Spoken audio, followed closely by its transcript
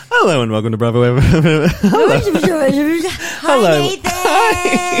Hello and welcome to Bravo. Hello. Hi,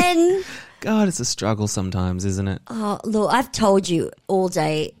 Nathan. God, it's a struggle sometimes, isn't it? Oh, look, I've told you all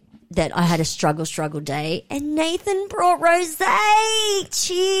day that I had a struggle day, and Nathan brought rosé.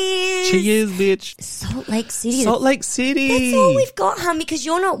 Cheers. Cheers, bitch. Salt Lake City. Salt Lake City. That's all we've got, hun, because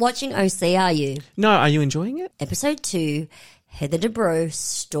you're not watching OC, are you? No, are you enjoying it? Episode 2, Heather Dubrow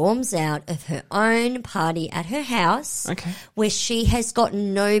storms out of her own party at her house, where she has got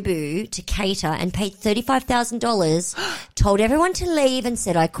Nobu to cater and paid $35,000, told everyone to leave and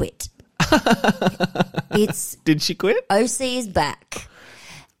said, I quit. Did she quit? OC is back.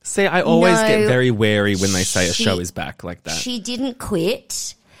 See, I always get very wary when they say a show is back like that. She didn't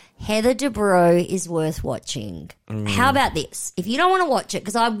quit. Heather Dubrow is worth watching. How about this? If you don't want to watch it,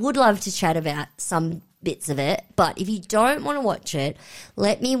 because I would love to chat about some bits of it, but if you don't want to watch it,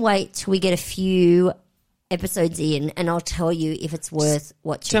 let me wait till we get a few episodes in and I'll tell you if it's worth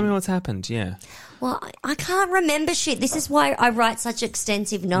watching. Tell me what's happened, yeah. Well, I can't remember shit. This is why I write such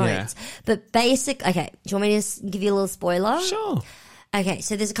extensive notes. Yeah. But okay, do you want me to just give you a little spoiler? Sure. Okay,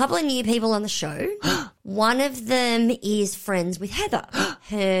 so there's a couple of new people on the show. One of them is friends with Heather.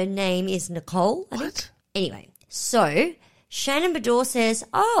 Her name is Nicole. What? Anyway, so Shannon Beador says,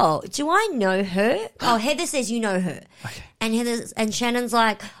 oh, do I know her? Oh, Heather says you know her. Okay. And Shannon's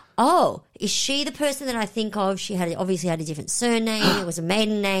like, oh, is she the person that I think of? She obviously had a different surname. It was a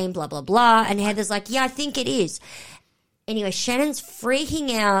maiden name, blah, blah, blah. And Heather's like, yeah, I think it is. Anyway, Shannon's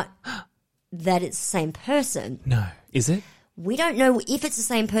freaking out that it's the same person. No. Is it? We don't know if it's the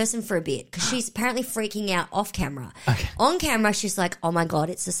same person for a bit because she's apparently freaking out off camera. Okay. On camera, she's like, oh, my God,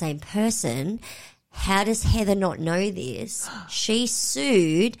 it's the same person. How does Heather not know this? She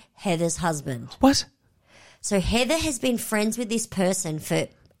sued Heather's husband. What? So Heather has been friends with this person for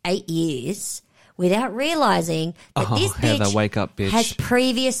 8 years without realising that this Heather, bitch, wake up, bitch. has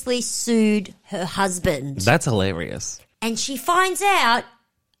previously sued her husband. That's hilarious. And she finds out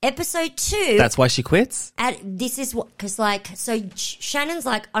episode 2. That's why she quits? So Shannon's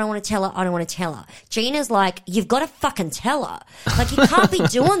like, I don't want to tell her. Gina's like, you've got to fucking tell her. Like, you can't be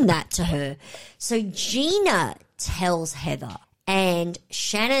doing that to her. So Gina tells Heather. And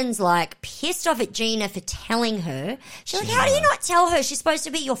Shannon's like pissed off at Gina for telling her. She's like, how do you not tell her? She's supposed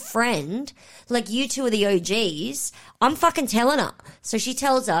to be your friend. Like, you two are the OGs. I'm fucking telling her. So she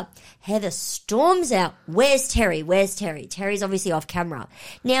tells her. Heather storms out. Where's Terry? Terry's obviously off camera.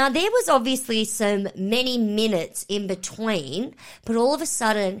 Now, there was obviously many minutes in between, but all of a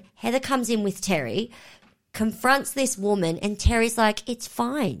sudden, Heather comes in with Terry, confronts this woman, and Terry's like, it's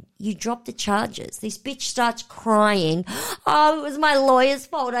fine. You dropped the charges. This bitch starts crying. Oh, it was my lawyer's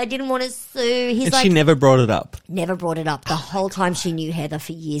fault. I didn't want to sue. And she never brought it up. Never brought it up. The whole time she knew Heather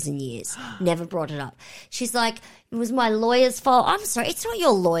for years and years. Never brought it up. She's like, it was my lawyer's fault. I'm sorry, it's not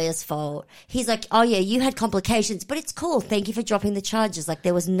your lawyer's fault. He's like, oh yeah, you had complications, but it's cool. Thank you for dropping the charges. Like,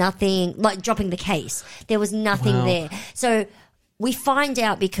 there was nothing, like dropping the case. There was nothing there. So we find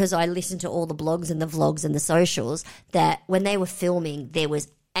out, because I listened to all the blogs and the vlogs and the socials, that when they were filming, there was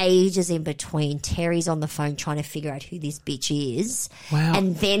ages in between. Terry's on the phone trying to figure out who this bitch is. Wow.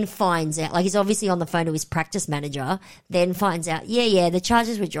 And then finds out, like, he's obviously on the phone to his practice manager, then finds out, yeah, the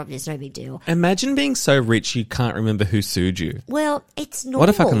charges were dropped. It's no big deal. Imagine being so rich you can't remember who sued you. Well, it's normal. What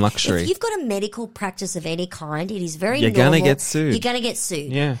a fucking luxury. If you've got a medical practice of any kind, it is very You're normal. going to get sued. You're going to get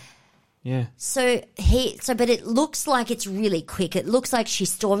sued. Yeah. Yeah. But it looks like it's really quick. It looks like she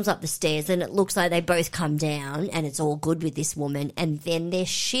storms up the stairs and it looks like they both come down and it's all good with this woman. And then they're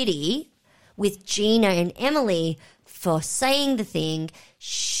shitty with Gina and Emily for saying the thing.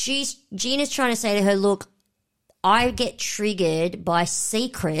 Gina's trying to say to her, look, I get triggered by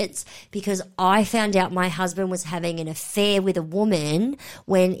secrets because I found out my husband was having an affair with a woman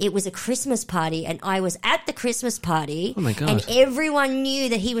when it was a Christmas party and I was at the Christmas party. Oh my God. And everyone knew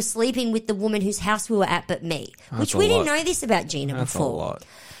that he was sleeping with the woman whose house we were at but me. Which we didn't know this about Gina before. That's a lot.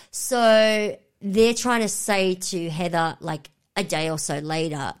 So they're trying to say to Heather, like a day or so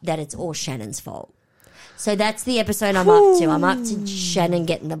later, that it's all Shannon's fault. So that's the episode I'm up to. I'm up to Shannon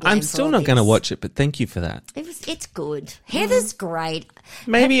getting the blame. I'm still not going to watch it, but thank you for that. It's good. Heather's great.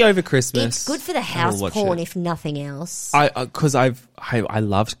 Maybe over Christmas. It's good for the house porn, if nothing else. Because I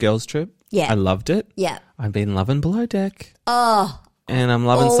loved Girls Trip. Yeah. I loved it. Yeah. I've been loving Below Deck. Oh. And I'm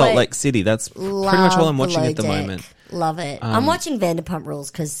loving Salt Lake City. That's pretty much all I'm watching Below at the Deck. moment. Love it. I'm watching Vanderpump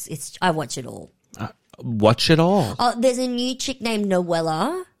Rules because I watch it all. Watch it all. Oh, there's a new chick named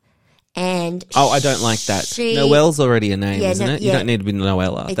Noella. And I don't like that. Noelle's already a name, isn't it? You don't need to be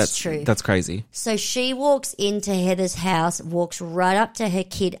Noella. That's true. That's crazy. So she walks into Heather's house, walks right up to her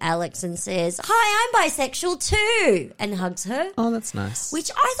kid Alex and says, "Hi, I'm bisexual too," and hugs her. Oh, that's nice. Which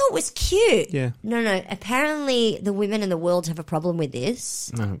I thought was cute. Yeah. No. Apparently the women in the world have a problem with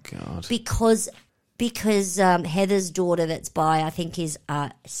this. Oh, God. Because Heather's daughter that's bi, I think, is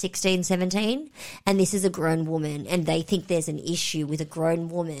 16, 17, and this is a grown woman, and they think there's an issue with a grown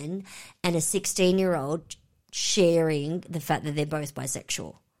woman and a 16-year-old sharing the fact that they're both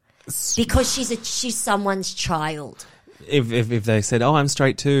bisexual because she's someone's child. If they said, "Oh, I'm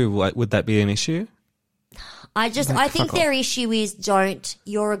straight too," would that be an issue? I think their issue is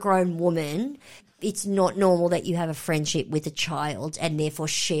you're a grown woman. It's not normal that you have a friendship with a child and therefore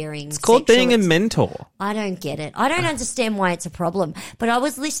sharing. It's called being a mentor. I don't get it. I don't understand why it's a problem. But I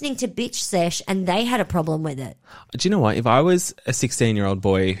was listening to Bitch Sesh and they had a problem with it. Do you know what? If I was a 16-year-old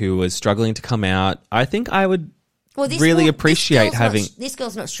boy who was struggling to come out, I think I would really appreciate having... This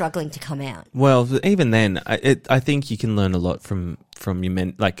girl's not struggling to come out. Well, even then, I think you can learn a lot from your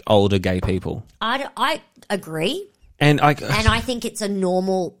men, like older gay people. I agree. And I think it's a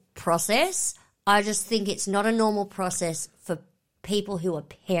normal process. I just think it's not a normal process for people who are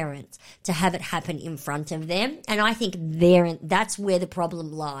parents to have it happen in front of them. And I think that's where the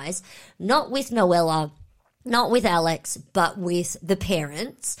problem lies. Not with Noella, not with Alex, but with the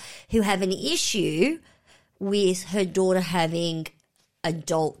parents who have an issue with her daughter having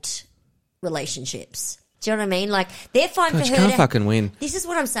adult relationships. Do you know what I mean? Like, they're fine for her to... can't fucking win. This is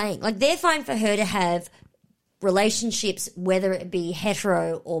what I'm saying. Like, they're fine for her to have relationships, whether it be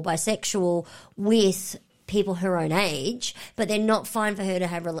hetero or bisexual, with people her own age, but they're not fine for her to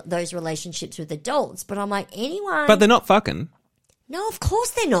have those relationships with adults. But I'm like, anyone... But they're not fucking. No, of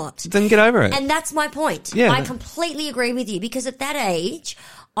course they're not. Then get over it. And that's my point. Yeah. I completely agree with you because at that age,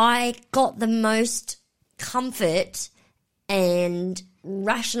 I got the most comfort and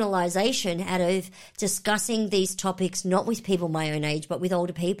rationalization out of discussing these topics, not with people my own age, but with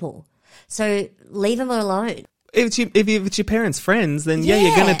older people. So leave them alone. If it's your parents' friends, then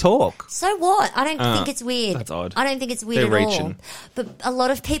you're going to talk. So what? I don't think it's weird. That's odd. I don't think it's weird They're at reaching. all. But a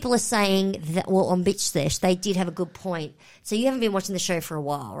lot of people are saying that, well, on Bitch Sesh, they did have a good point. So you haven't been watching the show for a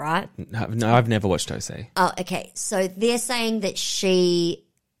while, right? No, I've never watched OC. Oh, okay. So they're saying that she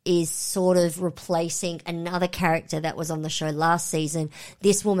is sort of replacing another character that was on the show last season.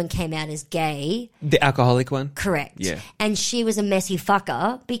 This woman came out as gay. The alcoholic one? Correct. Yeah. And she was a messy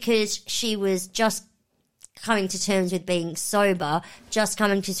fucker because she was just coming to terms with being sober, just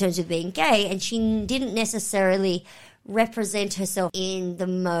coming to terms with being gay, and she didn't necessarily represent herself in the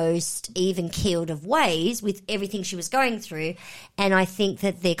most even-keeled of ways with everything she was going through. And I think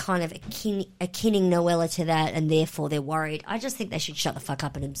that they're kind of akinning Noella to that, and therefore they're worried. I just think they should shut the fuck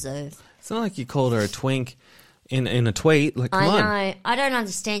up and observe. It's not like you called her a twink in a tweet. Like, come on. I know. I don't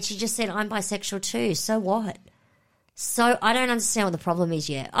understand. She just said, I'm bisexual too. So what? So I don't understand what the problem is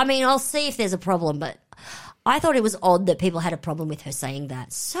yet. I mean, I'll see if there's a problem, but I thought it was odd that people had a problem with her saying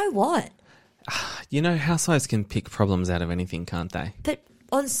that. So what? You know, housewives can pick problems out of anything, can't they? But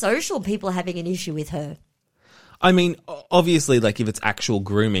on social, people are having an issue with her. I mean, obviously, like, if it's actual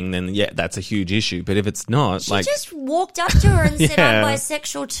grooming, then, yeah, that's a huge issue. But if it's not, she just walked up to her and said, I'm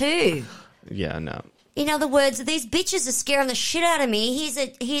bisexual too. Yeah, no. In other words, these bitches are scaring the shit out of me.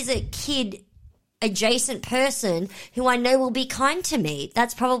 Here's a kid adjacent person who I know will be kind to me.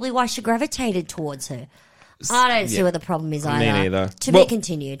 That's probably why she gravitated towards her. I don't see what the problem is either. Me neither. To be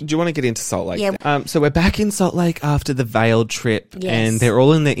continued. Do you want to get into Salt Lake? Yeah. So we're back in Salt Lake after the veiled trip, and they're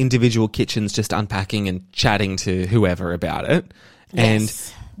all in their individual kitchens just unpacking and chatting to whoever about it.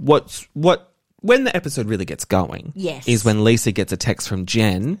 Yes. And when the episode really gets going is when Lisa gets a text from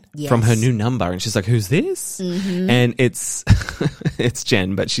Jen from her new number, and she's like, who's this? Mm-hmm. And it's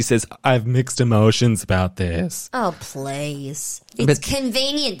Jen, but she says, I have mixed emotions about this. Oh, please. It's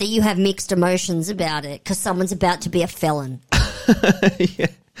convenient that you have mixed emotions about it because someone's about to be a felon. Yeah.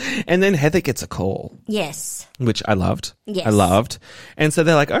 And then Heather gets a call. Yes. Which I loved. Yes. I loved. And so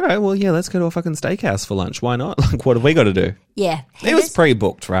they're like, all right, well, yeah, let's go to a fucking steakhouse for lunch. Why not? Like, what have we got to do? Yeah. It was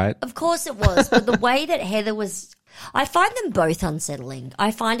pre-booked, right? Of course it was. But the way that Heather was... I find them both unsettling.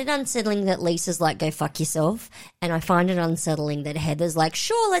 I find it unsettling that Lisa's like, go fuck yourself. And I find it unsettling that Heather's like,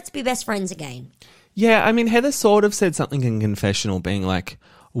 sure, let's be best friends again. Yeah, I mean, Heather sort of said something in confessional being like,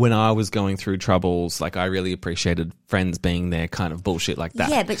 when I was going through troubles, like, I really appreciated friends being there, kind of bullshit like that.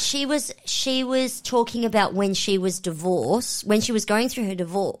 Yeah, but she was talking about when she was divorced, when she was going through her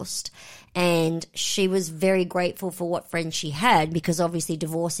divorce, and she was very grateful for what friends she had because obviously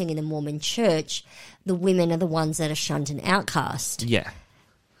divorcing in the Mormon church, the women are the ones that are shunned and outcast. Yeah.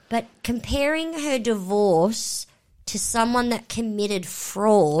 But comparing her divorce to someone that committed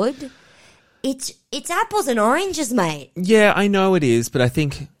fraud, it's apples and oranges, mate. Yeah, I know it is, but I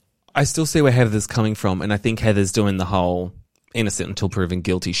think I still see where Heather's coming from, and I think Heather's doing the whole innocent until proven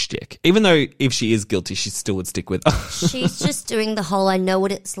guilty shtick. Even though if she is guilty, she still would stick with her. She's just doing the whole, I know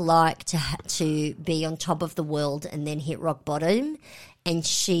what it's like to be on top of the world and then hit rock bottom. And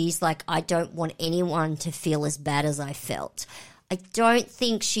she's like, I don't want anyone to feel as bad as I felt. I don't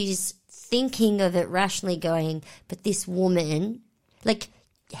think she's thinking of it rationally going, but this woman, like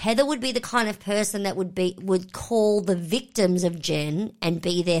Heather would be the kind of person that would call the victims of Jen and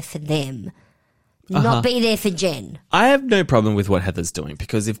be there for them. Not be there for Jen. I have no problem with what Heather's doing,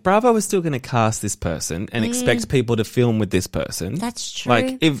 because if Bravo is still going to cast this person and expect people to film with this person, that's true.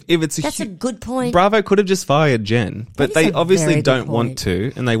 Like if it's that's a good point. Bravo could have just fired Jen, but they obviously don't point. want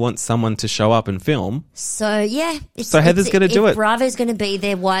to, and they want someone to show up and film. So yeah, Heather's going to do it. Bravo's going to be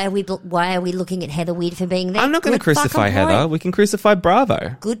there. Why are we looking at Heather weird for being there? I'm not going to crucify Heather. We can crucify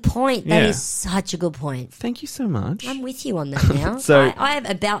Bravo. Good point. That is such a good point. Thank you so much. I'm with you on that now. So I have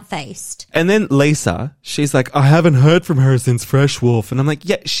about-faced. And then Lisa, she's like, I haven't heard from her since Fresh Wolf. And I'm like,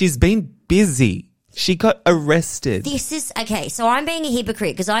 yeah, she's been busy. She got arrested. This is, okay, so I'm being a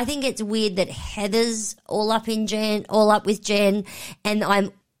hypocrite because I think it's weird that Heather's all up with Jen, and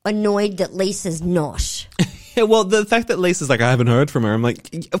I'm annoyed that Lisa's not. Yeah, well, the fact that Lisa's like, I haven't heard from her, I'm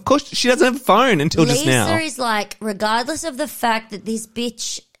like, of course, she doesn't have a phone until just now. Lisa is like, regardless of the fact that this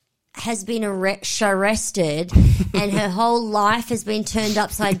bitch has been arrested and her whole life has been turned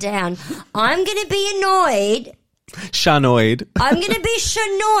upside down, I'm going to be annoyed. Shanoid. I'm going to be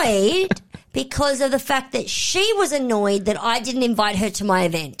shanoid because of the fact that she was annoyed that I didn't invite her to my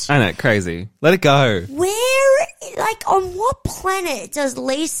event. I know, crazy. Let it go. On what planet does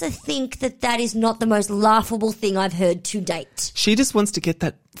Lisa think that is not the most laughable thing I've heard to date? She just wants to get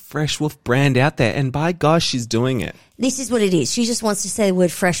that Fresh Wolf brand out there, and by gosh, she's doing it. This is what it is. She just wants to say the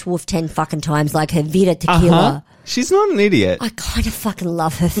word Fresh Wolf 10 fucking times like her Vita tequila. She's not an idiot. I kind of fucking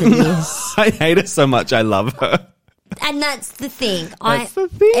love her for this. I hate her so much. I love her. And that's the thing. The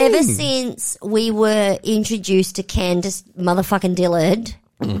thing. Ever since we were introduced to Candace motherfucking Dillard,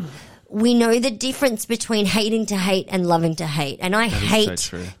 we know the difference between hating to hate and loving to hate. And I hate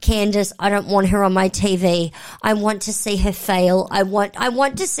so Candace. I don't want her on my TV. I want to see her fail. I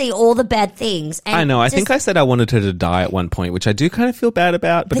want to see all the bad things. And I know. I think I said I wanted her to die at one point, which I do kind of feel bad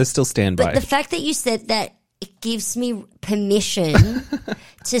about, but I still stand by. But the fact that you said that, it gives me permission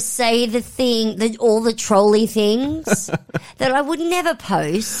to say all the trolly things that I would never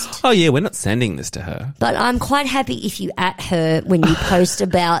post. Oh, yeah, we're not sending this to her. But I'm quite happy if you at her when you post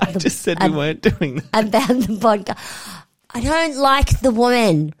about I just said we weren't doing that. About the podcast. I don't like the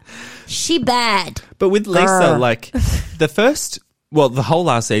woman. She bad. But with Lisa, like, the whole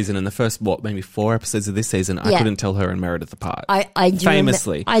last season and the first, maybe 4 episodes of this season, I couldn't tell her and Meredith apart. I do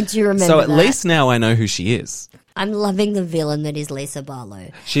famously. I do remember So at that. least now I know who she is. I'm loving the villain that is Lisa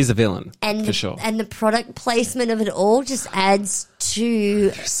Barlow. She's a villain, for sure. And the product placement of it all just adds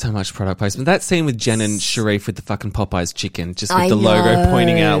to... So much product placement. That scene with Jen and Sharif with the fucking Popeyes chicken, just with the logo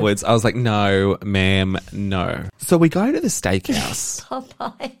pointing outwards. I was like, no, ma'am, no. So we go to the steakhouse.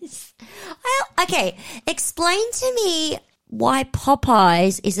 Popeyes. Okay, explain to me why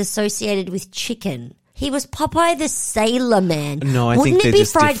Popeyes is associated with chicken. He was Popeye the Sailor Man. No, I Wouldn't think they're it be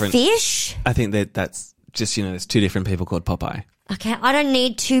just fried different. fish? I think that's just, there's 2 different people called Popeye. Okay, I don't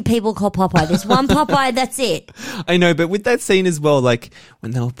need 2 people called Popeye. There's one Popeye, that's it. I know, but with that scene as well, like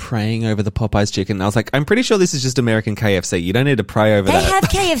when they were praying over the Popeyes chicken, I was like, I'm pretty sure this is just American KFC. You don't need to pray over that. They have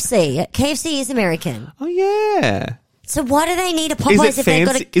KFC. KFC is American. Oh, yeah. So why do they need a Popeyes if they've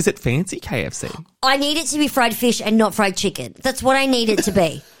got a... Is it fancy KFC? I need it to be fried fish and not fried chicken. That's what I need it to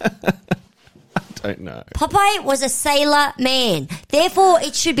be. I don't know. Popeye was a sailor man. Therefore,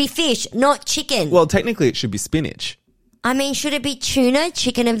 it should be fish, not chicken. Well, technically it should be spinach. I mean, should it be tuna,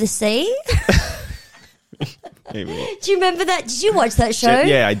 chicken of the sea? Maybe. Do you remember that? Did you watch that show?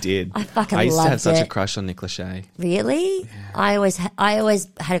 Yeah, I did. I fucking I used to have loved such a it. crush on Nick Lachey. Really? Yeah. I always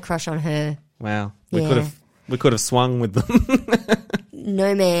had a crush on her. Wow. Yeah. We could have swung with them.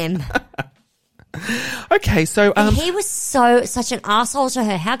 No, ma'am. Okay, so he was such an asshole to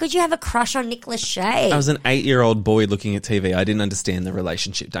her. How could you have a crush on Nick Lachey? I was an 8-year-old boy looking at TV. I didn't understand the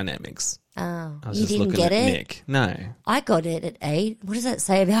relationship dynamics. Oh, I was you just didn't looking get at it? Nick. No. I got it at 8. What does that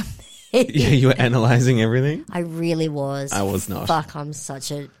say about me? Yeah, you were analysing everything? I really was. I was not. Fuck, I'm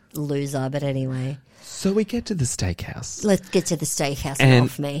such a loser, but anyway. So we get to the steakhouse. Let's get to the steakhouse And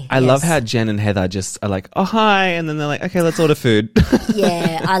off me. I love how Jen and Heather just are like, oh, hi. And then they're like, okay, let's order food.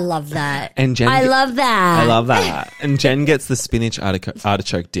 Yeah, I love that. And Jen I love that. I love that. And Jen gets the spinach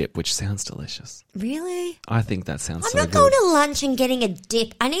artichoke dip, which sounds delicious. Really? I think that sounds I'm so not good. going to lunch and getting a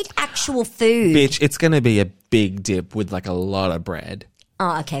dip. I need actual food. Bitch, it's going to be a big dip with like a lot of bread.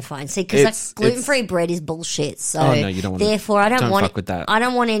 Oh, okay, fine. See, because like, It's- gluten-free bread is bullshit. So Oh, no, you don't want. therefore, I don't want fuck with that. I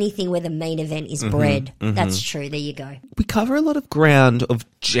don't want anything where the main event is bread. That's true. There you go. We cover a lot of ground of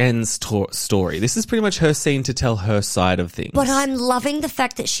Jen's story. This is pretty much her scene to tell her side of things. But I'm loving the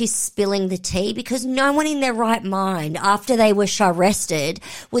fact that she's spilling the tea because no one in their right mind, after they were arrested,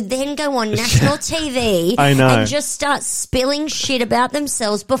 would then go on national TV I know. and just start spilling shit about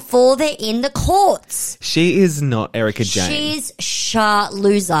themselves before they're in the courts. She is not Erica Jane. She's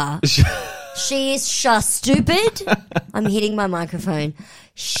loser. She is stupid. I'm hitting my microphone.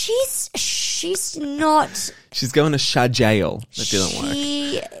 She's not. She's going to Shah jail. That didn't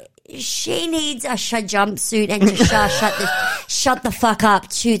work. She needs a jumpsuit and to shut the fuck up,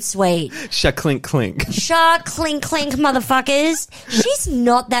 toot sweet. Shah clink clink. Clink clink, motherfuckers. She's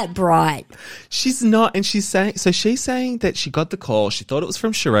not that bright. She's not, and she's saying that she got the call. She thought it was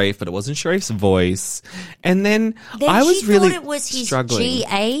from Sharif, but it wasn't Sharif's voice. And then I was she really thought it was his struggling.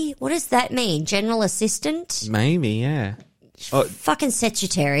 GA. What does that mean? General assistant? Maybe, yeah. Oh, Fucking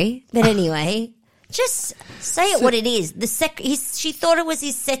secretary. But anyway, just say it what it is. She thought it was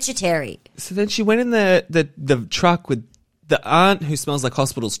his secretary. so then she went in the truck with the aunt who smells like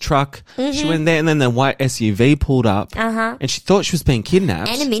hospital's truck. Mm-hmm. She went there, and then the white SUV pulled up, and she thought she was being kidnapped.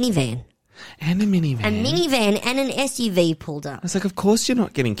 And a minivan. And a minivan. A minivan and an SUV pulled up. I was like, of course you're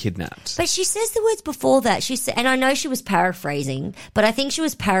not getting kidnapped. But she says the words before that. She said, and I know she was paraphrasing, but I think she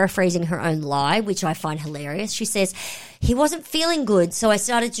was paraphrasing her own lie, which I find hilarious. She says, he wasn't feeling good, so I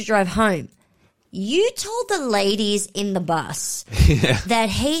started to drive home. You told the ladies in the bus that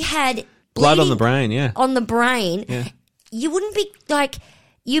he had Blood on bleeding the brain, yeah. on the brain. Yeah. You wouldn't be like,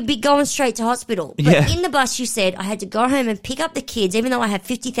 you'd be going straight to hospital. But Yeah. in the bus, you said, I had to go home and pick up the kids, even though I have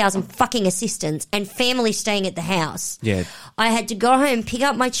 50,000 fucking assistants and family staying at the house. Yeah. I had to go home, pick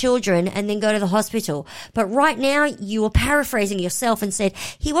up my children, and then go to the hospital. But right now, you were paraphrasing yourself and said,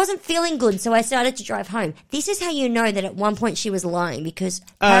 he wasn't feeling good, so I started to drive home. This is how you know that at one point she was lying, because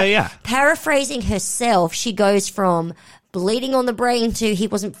Yeah. paraphrasing herself, she goes from bleeding on the brain to he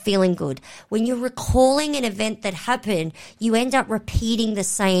wasn't feeling good. When you're recalling an event that happened, you end up repeating the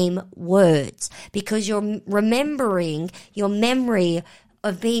same words because you're remembering your memory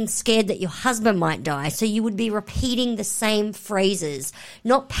of being scared that your husband might die. So you would be repeating the same phrases,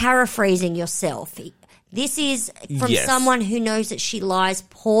 not paraphrasing yourself. This is from Yes. someone who knows that she lies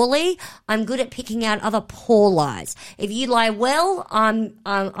poorly. I'm good at picking out other poor lies. If you lie well,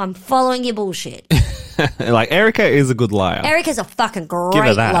 I'm following your bullshit. Like, Erica is a good liar. Erica's a fucking her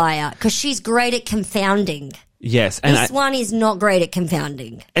great that. liar because she's great at confounding. Yes. And This one is not great at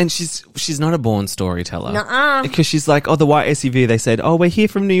confounding. And she's not a born storyteller. Nuh-uh. Because she's like, oh, the white SUV, they said, oh, we're here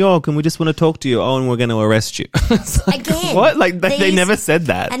from New York and we just want to talk to you. Oh, and we're going to arrest you. It's like, Again, what? Like, they these- never said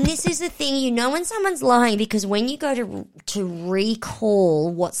that. And this is the thing, you know when someone's lying because when you go to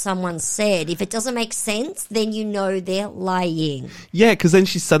recall what someone said, if it doesn't make sense, then you know they're lying. Yeah, because then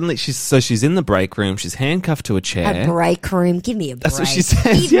she's in the break room. She's handcuffed to a chair. A break room, give me a break. That's what she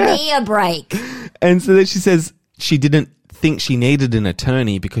says, Give yeah. me a break. And so then she says she didn't think she needed an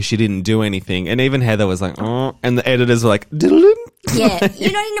attorney because she didn't do anything. And even Heather was like, oh, and the editors were like, diddle-dim. Yeah,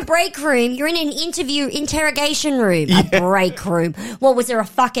 you're not in a break room. You're in an interrogation room. A break room. What, was there a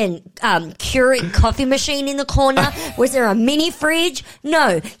fucking Keurig coffee machine in the corner? Was there a mini fridge?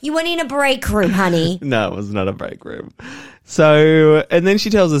 No, you went in a break room, honey. No, it was not a break room. So, and then she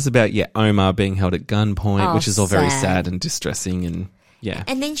tells us about, Omar being held at gunpoint, Oh, which is all very sad. sad and distressing and, yeah.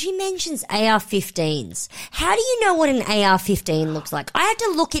 And then she mentions AR-15s. How do you know what an AR-15 looks like? I had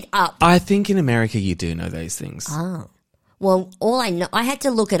to look it up. I think in America you do know these things. Oh. Well, all I know, I had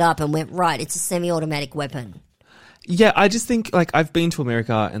to look it up and went, right, it's a semi-automatic weapon. Yeah, I just think, like, I've been to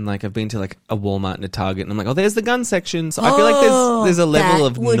America and, like, I've been to, like, a Walmart and a Target and I'm like, oh, there's the gun section. So I feel like there's a level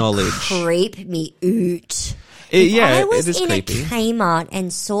That of would knowledge. creep me out. Yeah, I was it is in creepy. a Kmart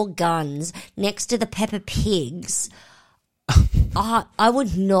and saw guns next to the Peppa Pigs. I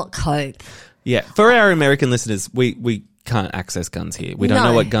would not cope. Yeah, for our American listeners, we can't access guns here. We don't know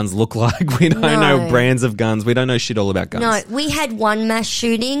No. what guns look like. We don't know brands of guns. We don't know shit all about guns. No, we had one mass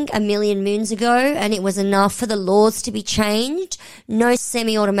shooting a million moons ago, and it was enough for the laws to be changed. No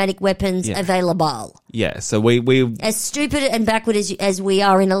semi-automatic weapons available. Yeah, so we As stupid and backward as we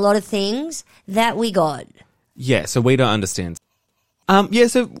are in a lot of things, that we got. yeah, so we don't understand. Yeah,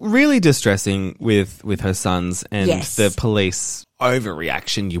 so really distressing with her sons and Yes. the police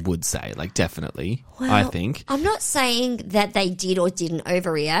overreaction, you would say, like definitely, I think. I'm not saying that they did or didn't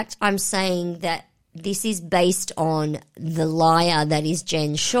overreact. I'm saying that this is based on the liar that is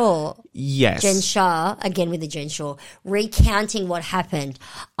Jen Shaw. Yes. Jen Shah, again with the Jen Shaw, recounting what happened.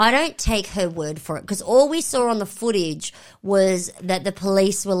 I don't take her word for it because all we saw on the footage was that the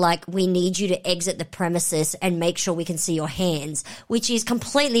police were like, we need you to exit the premises and make sure we can see your hands, which is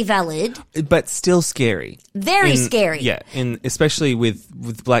completely valid. But still scary. Very scary. Yeah, and especially with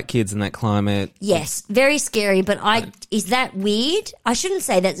black kids in that climate. Yes, very scary, but is that weird? I shouldn't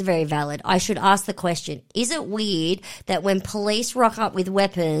say that's very valid. I should ask the question, is it weird that when police rock up with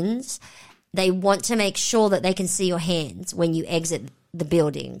weapons, they want to make sure that they can see your hands when you exit the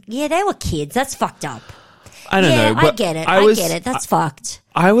building? Yeah, they were kids. That's fucked up. I don't know. I But get it. I get it. That's fucked.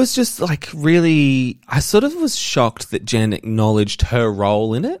 I was just like really, I sort of was shocked that Jen acknowledged her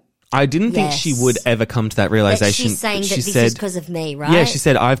role in it. I didn't think she would ever come to that realization. She's saying that she this said, is because of me, right? Yeah, she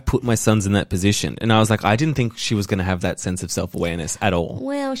said, I've put my sons in that position. And I was like, I didn't think she was going to have that sense of self-awareness at all.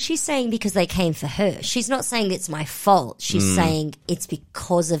 Well, she's saying because they came for her. She's not saying it's my fault. She's saying it's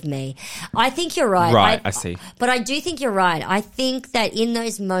because of me. I think you're right. Right, I see. But I do think you're right. I think that in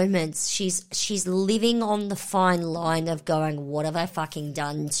those moments, she's living on the fine line of going, what have I fucking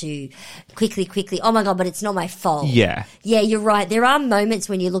done to quickly, oh my God, but it's not my fault. Yeah. Yeah, you're right. There are moments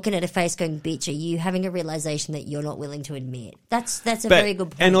when you're looking at a face going, bitch, are you having a realization that you're not willing to admit? That's a very good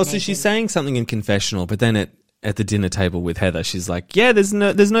point. And also Nathan. she's saying something in confessional, but then at the dinner table with Heather, she's like, yeah, there's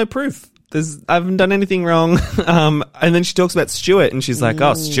no proof. I haven't done anything wrong. And then she talks about Stuart and she's like,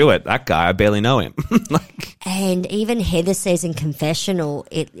 oh, Stuart, that guy, I barely know him. And even Heather says in confessional,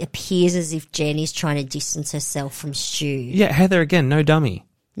 it appears as if Jen is trying to distance herself from Stu. Yeah, Heather, again, no dummy.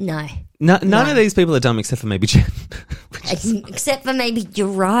 No. None of these people are dumb except for maybe Jen. Except for maybe, you're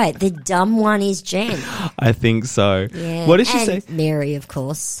right, the dumb one is Jen. I think so. Yeah. What did she And say? Mary, of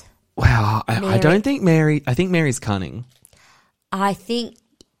course. Wow, I don't think I think Mary's cunning. I think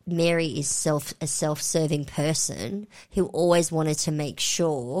Mary is a self-serving person who always wanted to make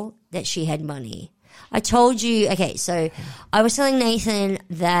sure that she had money. I told you, okay, so I was telling Nathan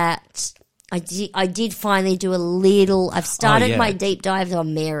that I did finally do a little, I've started my deep dives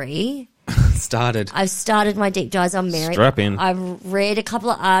on Mary. I've started my deep dives on Mary. Strap in. I've read a couple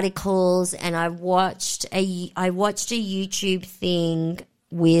of articles and I watched a YouTube thing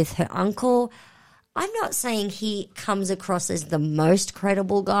with her uncle. I'm not saying he comes across as the most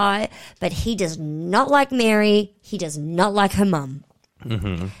credible guy, but he does not like Mary. He does not like her mum.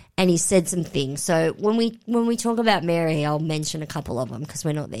 Mm-hmm. And he said some things. So when we talk about Mary, I'll mention a couple of them because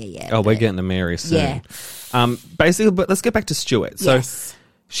we're not there yet. Oh, we're getting to Mary soon. Yeah. Basically, but let's get back to Stuart. So Yes.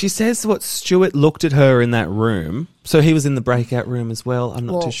 she says what Stuart looked at her in that room. So he was in the breakout room as well. I'm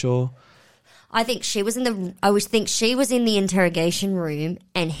not too sure. I think she was in the interrogation room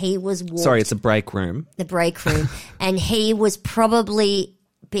and he was Sorry, it's a break room. the break room and he was probably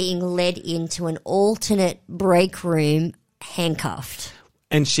being led into an alternate break room handcuffed.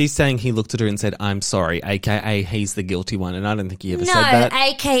 And she's saying he looked at her and said, I'm sorry, a.k.a. he's the guilty one. And I don't think he ever No, said that.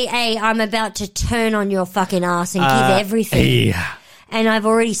 AKA I'm about to turn on your fucking ass and give everything. Yeah. And I've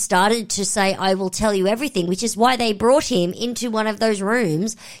already started to say, I will tell you everything, which is why they brought him into one of those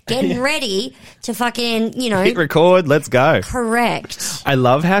rooms, getting ready to fucking, Hit record, let's go. correct. I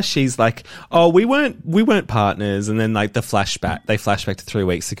love how she's like, oh, we weren't partners. And then like they flash back to 3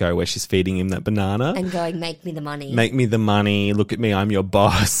 weeks ago where she's feeding him that banana. And going, make me the money. Make me the money. Look at me. I'm your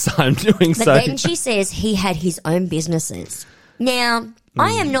boss. I'm doing But so. then she says he had his own businesses. Now,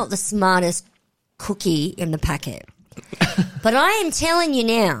 I am not the smartest cookie in the packet. But I am telling you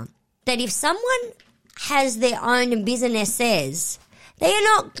now that if someone has their own businesses, they are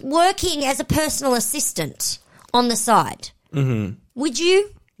not working as a personal assistant on the side. Mm-hmm. Would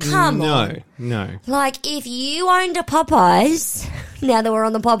you? Come on. No. Like, if you owned a Popeyes, now that we're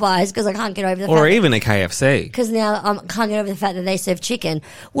on the Popeyes, because I can't get over the fact Or even a KFC. because now I can't get over the fact that they serve chicken.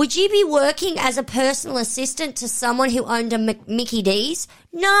 Would you be working as a personal assistant to someone who owned a Mickey D's?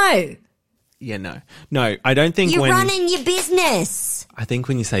 No. Yeah, no. I don't think You're when running your business. I think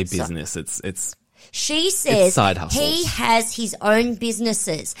when you say business, it's She says side hustles. he has his own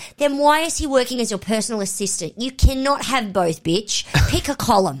businesses. Then why is he working as your personal assistant? You cannot have both, bitch. Pick a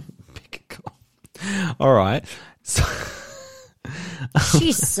column. all right. So,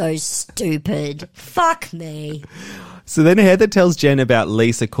 She's so stupid. Fuck me. so then Heather tells Jen about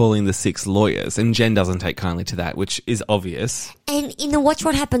Lisa calling the 6 lawyers, and Jen doesn't take kindly to that, which is obvious. And in the Watch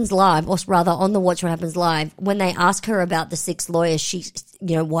What Happens Live, or rather on the Watch What Happens Live, when they ask her about the 6 lawyers,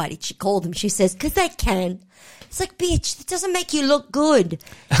 why did she call them? She says, because they can. It's like, bitch, that doesn't make you look good.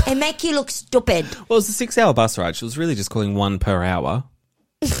 It make you look stupid. Well, it was a 6-hour bus ride. She was really just calling one per hour.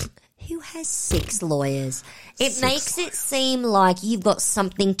 Who has 6 lawyers? It makes it seem like you've got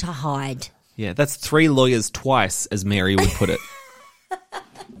something to hide. Yeah, that's 3 lawyers twice, as Mary would put it.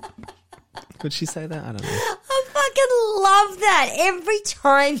 Could she say that? I don't know. I fucking love that. Every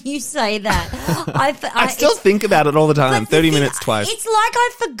time you say that. I still think about it all the time. 30 minutes twice. It's like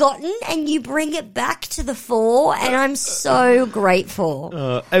I've forgotten and you bring it back to the fore and I'm so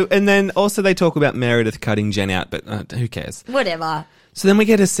grateful. And then also they talk about Meredith cutting Jen out, but who cares? Whatever. So then we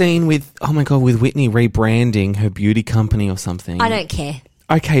get a scene with, oh my God, with Whitney rebranding her beauty company or something. I don't care.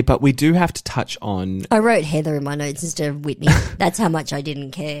 Okay, but we do have to touch on... I wrote Heather in my notes instead of Whitney. That's how much I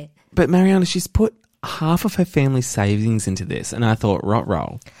didn't care. But Mariana, she's put half of her family savings into this, and I thought, rot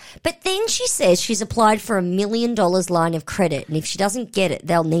roll. But then she says she's applied for $1 million line of credit, and if she doesn't get it,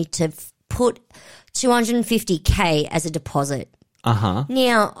 they'll need to put $250K as a deposit. Uh-huh.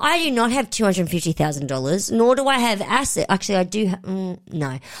 Now, I do not have $250,000, nor do I have assets. Actually, I do.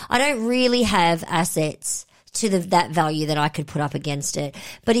 No, I don't really have assets to that value that I could put up against it.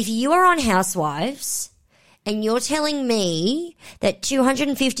 But if you are on Housewives and you're telling me that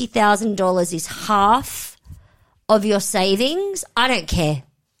 $250,000 is half of your savings, I don't care.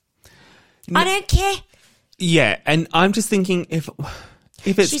 I don't care. Yeah, and I'm just thinking if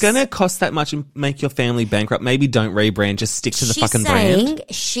it's going to cost that much and make your family bankrupt, maybe don't rebrand, just stick to the fucking brand.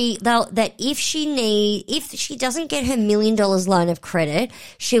 She's saying that if she doesn't get her $1 million line of credit,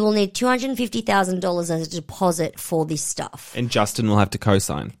 she will need $250,000 as a deposit for this stuff. And Justin will have to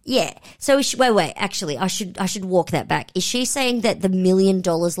co-sign. Yeah. So wait. Actually, I should walk that back. Is she saying that the $1 million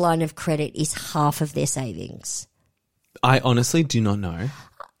line of credit is half of their savings? I honestly do not know.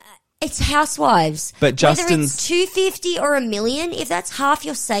 It's Housewives. But Justin's... Whether it's $250 or $1 million, if that's half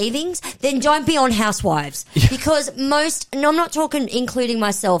your savings, then don't be on Housewives. Yeah. Because and I'm not talking including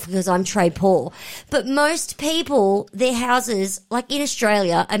myself because I'm trade poor, but most people, their houses, like in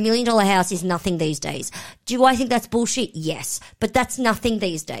Australia, $1 million house is nothing these days. Do I think that's bullshit? Yes. But that's nothing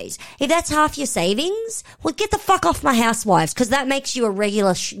these days. If that's half your savings, well, get the fuck off my Housewives because that makes you a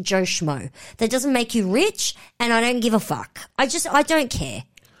regular Joe Schmo. That doesn't make you rich and I don't give a fuck. I don't care.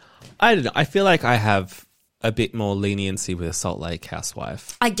 I don't know. I feel like I have a bit more leniency with a Salt Lake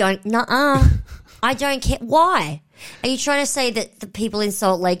housewife. I don't care. Why? Are you trying to say that the people in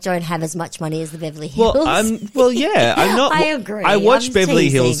Salt Lake don't have as much money as the Beverly Hills? Well, yeah. I'm not. I agree. I watch I'm Beverly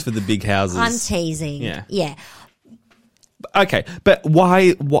teasing. Hills for the big houses. I'm teasing. Yeah. Okay, but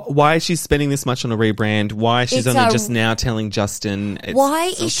why is she spending this much on a rebrand? Why she's only just now telling Justin?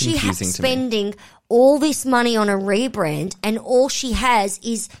 Why is she spending all this money on a rebrand and all she has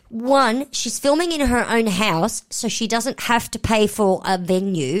is one, she's filming in her own house so she doesn't have to pay for a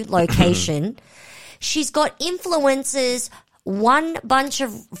venue location. She's got influencers, one bunch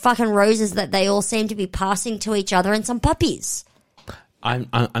of fucking roses that they all seem to be passing to each other and some puppies. I'm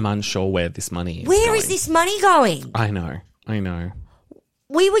unsure where this money is Where is this money going? I know.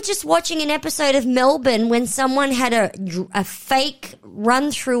 We were just watching an episode of Melbourne when someone had a fake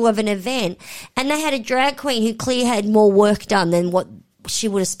run-through of an event and they had a drag queen who clearly had more work done than what she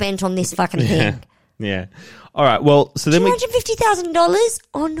would have spent on this fucking thing. Yeah. All right, well, so then $250,000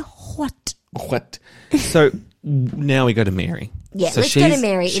 on what? What? So now we go to Mary. Yeah, so let's go to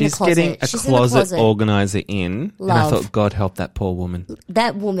Mary in the closet. She's getting a closet organizer in. Love. And I thought, God help that poor woman.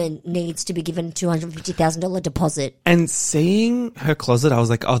 That woman needs to be given a $250,000 deposit. And seeing her closet, I was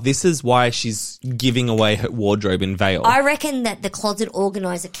like, oh, this is why she's giving away her wardrobe in Vale. I reckon that the closet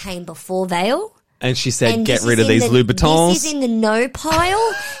organizer came before Vale. And she said, get rid of these Louboutins. This is in the no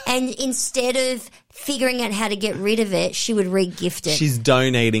pile. And instead of figuring out how to get rid of it, she would re-gift it. She's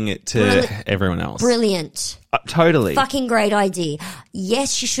donating it to everyone else. Brilliant. Totally. Fucking great idea.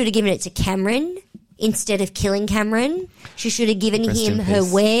 Yes, she should have given it to Cameron instead of killing Cameron. She should have given him her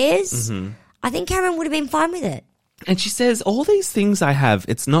wares. Mm-hmm. I think Cameron would have been fine with it. And she says, all these things I have,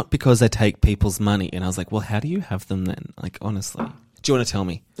 it's not because I take people's money. And I was like, well, how do you have them then? Like, honestly. Do you want to tell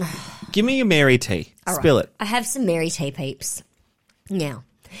me? Give me your Mary tea. Spill it. I have some Mary tea, peeps. Now,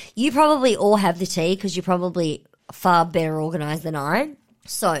 you probably all have the tea because you're probably far better organised than I.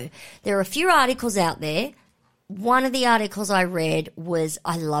 So, there are a few articles out there. One of the articles I read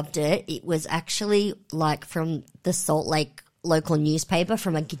I loved it. It was actually like from the Salt Lake local newspaper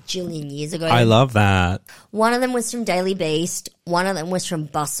from a gajillion years ago. I love that. One of them was from Daily Beast. One of them was from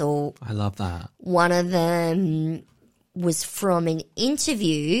Bustle. I love that. One of them was from an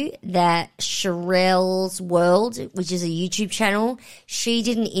interview that Sherelle's World, which is a YouTube channel, she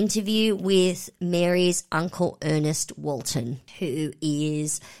did an interview with Mary's uncle Ernest Walton, who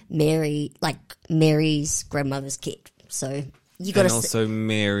is Mary's grandmother's kid. So you got And to also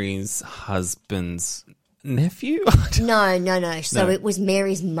Mary's husband's nephew? No. So No. it was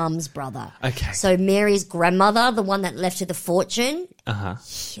Mary's mum's brother. Okay. So Mary's grandmother, the one that left her the fortune, Uh-huh.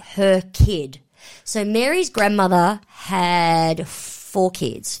 her kid. So Mary's grandmother had 4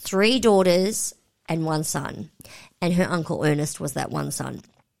 kids, 3 daughters and 1 son. And her uncle Ernest was that one son.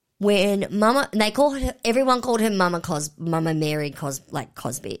 When everyone called her Mama Mary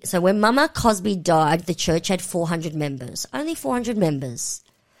Cosby. So when Mama Cosby died, the church had 400 members. Only 400 members.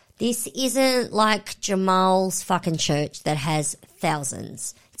 This isn't like Jamal's fucking church that has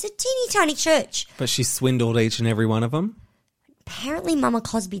thousands. It's a teeny tiny church. But she swindled each and every one of them? Apparently Mama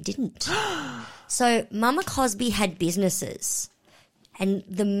Cosby didn't. So Mama Cosby had businesses. And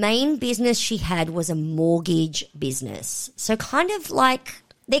the main business she had was a mortgage business. So kind of like,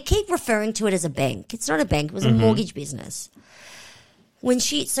 they keep referring to it as a bank. It's not a bank, it was a mortgage business. When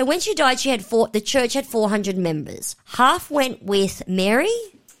she died, the church had 400 members. Half went with Mary,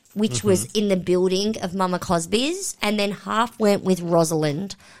 which was in the building of Mama Cosby's, and then half went with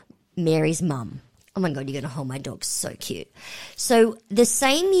Rosalind, Mary's mum. Oh my God, you're going to hold my dog. So cute. So the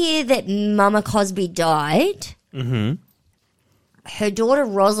same year that Mama Cosby died, her daughter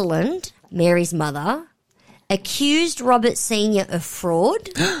Rosalind, Mary's mother, accused Robert Sr. of fraud,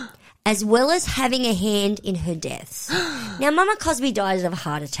 as well as having a hand in her death. Now, Mama Cosby died of a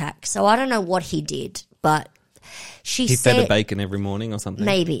heart attack, so I don't know what he did, but he Fed her bacon every morning or something?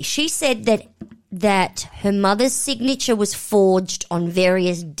 Maybe. She said that her mother's signature was forged on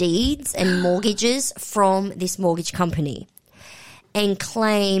various deeds and mortgages from this mortgage company, and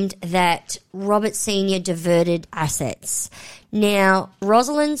claimed that Robert Sr. diverted assets. Now,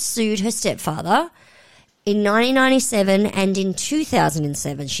 Rosalind sued her stepfather in 1997, and in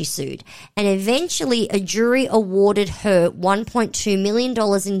 2007 she sued. And eventually a jury awarded her $1.2 million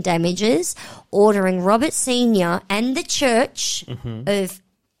in damages, ordering Robert Sr. and the Church of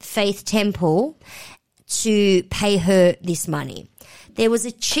Faith Temple to pay her this money. There was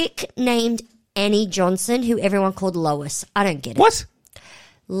a chick named Annie Johnson who everyone called Lois. I don't get it. What?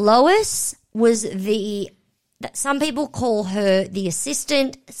 Lois was some people call her the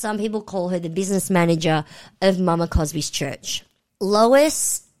assistant, some people call her the business manager of Mama Cosby's church.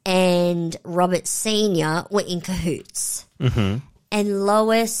 Lois and Robert Sr. were in cahoots. And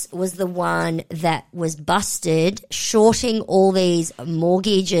Lois was the one that was busted shorting all these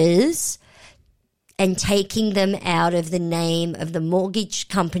mortgages and taking them out of the name of the mortgage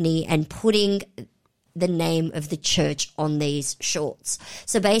company and putting the name of the church on these shorts.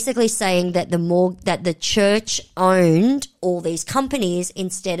 So basically saying that the church owned all these companies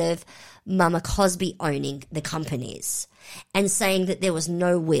instead of Mama Cosby owning the companies, and saying that there was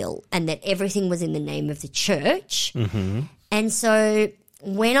no will and that everything was in the name of the church. And so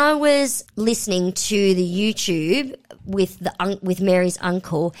when I was listening to the YouTube with Mary's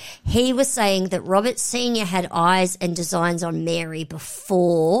uncle, he was saying that Robert Sr. had eyes and designs on Mary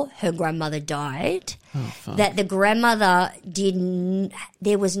before her grandmother died. That the grandmother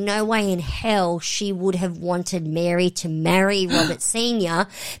there was no way in hell she would have wanted Mary to marry Robert Sr.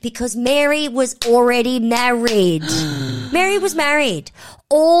 because Mary was already married. Mary was married.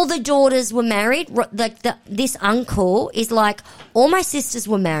 All the daughters were married. This uncle is like, all my sisters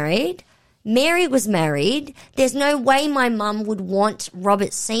were married. Mary was married. There's no way my mum would want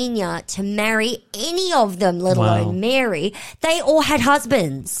Robert Sr. to marry any of them, let alone Mary. They all had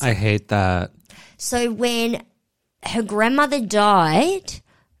husbands. I hate that. So when her grandmother died,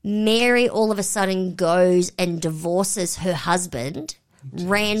 Mary all of a sudden goes and divorces her husband,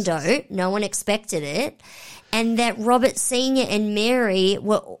 rando, no one expected it, and that Robert Sr. and Mary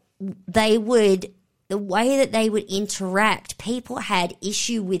the way that they would interact, people had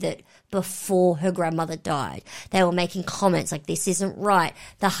issue with it before her grandmother died. They were making comments like, this isn't right.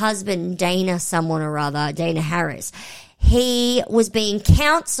 The husband, Dana Harris, he was being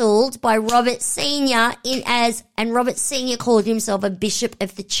counselled by Robert Sr. and Robert Sr. called himself a bishop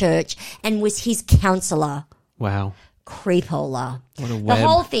of the church and was his counsellor. Wow. Creepola. What a web. The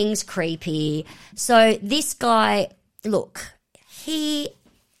whole thing's creepy. So this guy, look,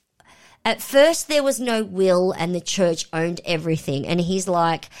 at first there was no will and the church owned everything. And he's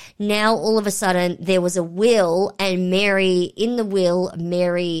like, now all of a sudden there was a will, and Mary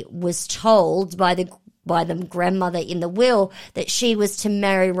was told by the grandmother in the will that she was to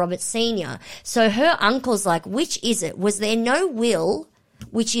marry Robert Sr. So her uncle's like, which is it? Was there no will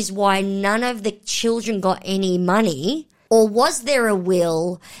which is why none of the children got any money? Or was there a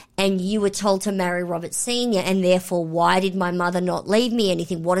will and you were told to marry Robert Sr. and therefore why did my mother not leave me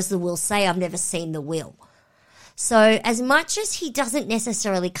anything? What does the will say? I've never seen the will. So as much as he doesn't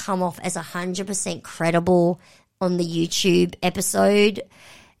necessarily come off as 100% credible on the YouTube episode,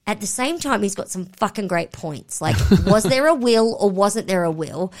 at the same time, he's got some fucking great points. Like, was there a will or wasn't there a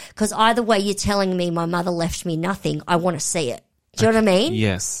will? Because either way, you're telling me my mother left me nothing. I want to see it. Do you know what I mean?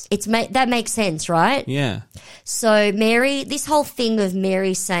 Yes. That makes sense, right? Yeah. So Mary, this whole thing of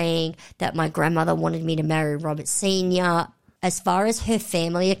Mary saying that my grandmother wanted me to marry Robert Sr., as far as her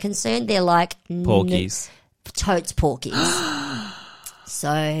family are concerned, they're like... Porkies. Totes porkies.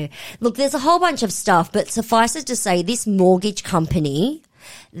 So, look, there's a whole bunch of stuff, but suffice it to say, this mortgage company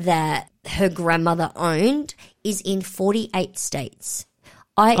that her grandmother owned is in 48 states.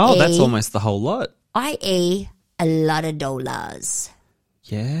 Oh, that's almost the whole lot. i.e. a lot of dollars.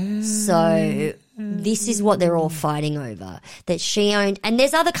 Yeah. So this is what they're all fighting over, that she owned. And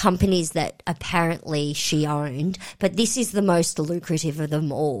there's other companies that apparently she owned, but this is the most lucrative of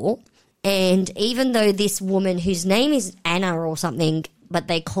them all. And even though this woman, whose name is Anna or something, but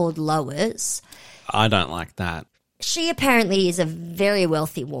they called Lois. I don't like that. She apparently is a very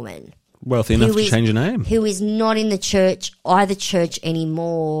wealthy woman. Wealthy enough to change her name. Who is not in either church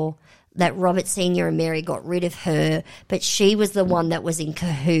anymore. That Robert Sr. and Mary got rid of her, but she was the one that was in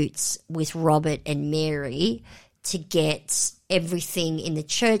cahoots with Robert and Mary to get everything in the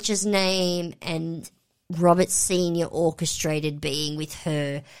church's name, and Robert Sr. orchestrated being with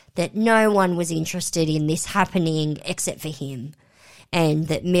her, that no one was interested in this happening except for him, and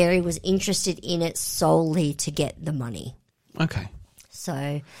that Mary was interested in it solely to get the money. Okay.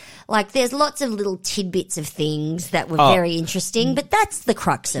 So, like, there's lots of little tidbits of things that were very interesting, but that's the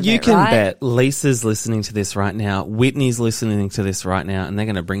crux of it, right? You can bet Lisa's listening to this right now, Whitney's listening to this right now, and they're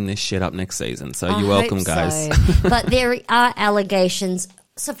going to bring this shit up next season. So you're welcome, guys. So. But there are allegations,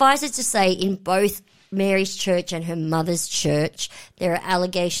 suffice it to say, in both Mary's church and her mother's church, there are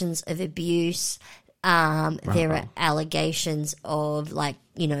allegations of abuse. There are allegations of, like,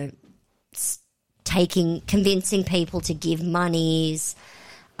 you know, convincing people to give monies,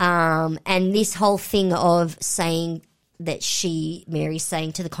 and this whole thing of saying that Mary's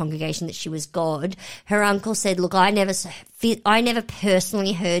saying to the congregation that she was God. Her uncle said, look, I never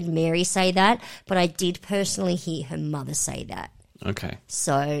personally heard Mary say that, but I did personally hear her mother say that. Okay.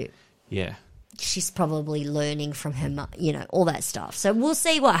 So yeah, she's probably learning from her, all that stuff. So we'll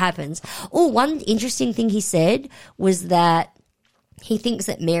see what happens. Oh, one interesting thing he said was that he thinks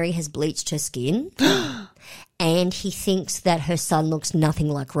that Mary has bleached her skin and he thinks that her son looks nothing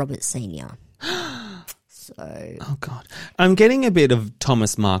like Robert Sr. So, oh, God. I'm getting a bit of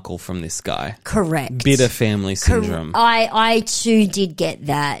Thomas Markle from this guy. Correct. Bit of family syndrome. I too did get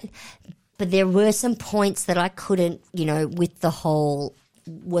that. But there were some points that I couldn't, with the whole...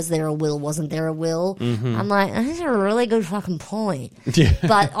 was there a will, wasn't there a will? Mm-hmm. I'm like, that's a really good fucking point. Yeah.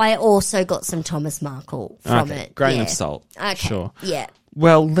 But I also got some Thomas Markle from it. Grain of salt. Okay. Sure. Yeah.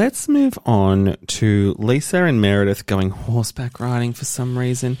 Well, let's move on to Lisa and Meredith going horseback riding for some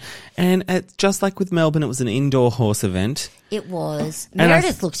reason. And just like with Melbourne, it was an indoor horse event. It was.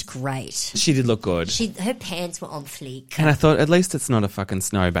 Meredith looked great. She did look good. Her pants were on fleek. And I thought, at least it's not a fucking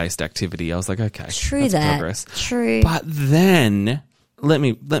snow-based activity. I was like, okay, true, that's that. progress. True. But then... Let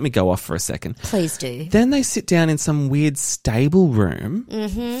me go off for a second. Please do. Then they sit down in some weird stable room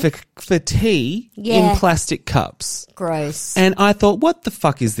for tea in plastic cups. Gross. And I thought, what the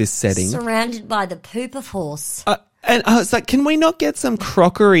fuck is this setting? Surrounded by the poop of horse. And I was like, can we not get some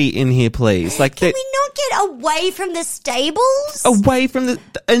crockery in here, please? Like, can we not get away from the stables? Away from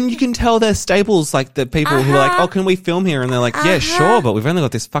and you can tell they're stables, like the people who are like, oh, can we film here? And they're like, yeah, sure, but we've only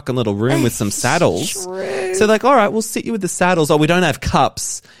got this fucking little room with some saddles. True. So like, all right, we'll sit you with the saddles. Oh, we don't have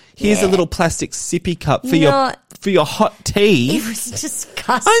cups. Here's a little plastic sippy cup for your hot tea. It was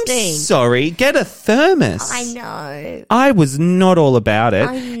disgusting. I'm sorry. Get a thermos. I know. I was not all about it.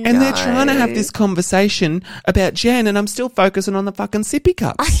 I know. And they're trying to have this conversation about Jen, and I'm still focusing on the fucking sippy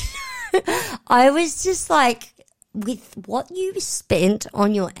cups. I was just like, with what you spent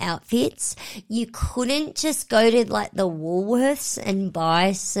on your outfits, you couldn't just go to like the Woolworths and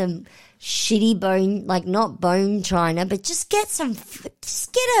buy some shitty bone, like not bone china, but just get a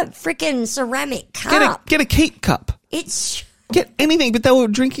freaking ceramic cup. Get a keep cup. Get anything, but they were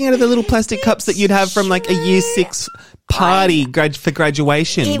drinking out of the little plastic cups that you'd have from like a year 6 party for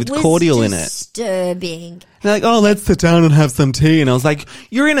graduation with cordial in it. Disturbing. They're like, oh, let's sit down and have some tea. And I was like,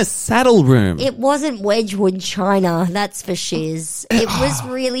 you're in a saddle room. It wasn't Wedgwood China, that's for shiz. It was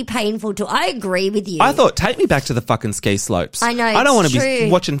really painful I agree with you. I thought, take me back to the fucking ski slopes. I know, I don't want to it's be true.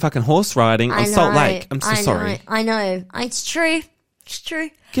 watching fucking horse riding on Salt Lake. I'm so sorry. I know. It's true. It's true.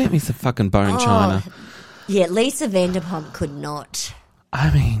 Get me some fucking bone china. Yeah, Lisa Vanderpump could not.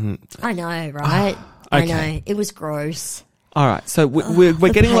 I mean, I know, right? I okay. know. It was gross. all right. So we're the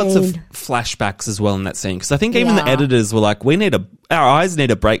getting lots of pain. flashbacks as well in that scene because I think even the Yeah. editors were like, our eyes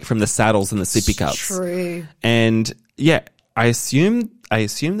need a break from the saddles and the sippy cups. True. And yeah, I assume the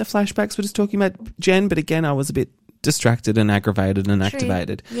flashbacks were just talking about Jen, but again, I was a bit distracted and aggravated and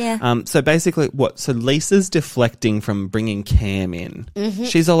activated. Yeah. So basically, so Lisa's deflecting from bringing Cam in. Mm-hmm.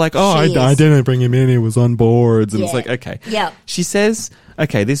 She's all like, "Oh, She I is. didn't bring him in. He was on boards." And it's Yeah. like, okay. Yeah. She says,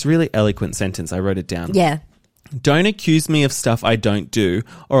 "Okay, this really eloquent sentence. I wrote it down. Yeah. Don't accuse me of stuff I don't do,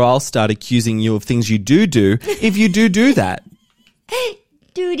 or I'll start accusing you of things you do if you do that."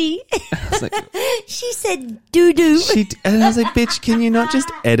 Duty. I was like, She said doo-doo. and I was like, "Bitch, can you not just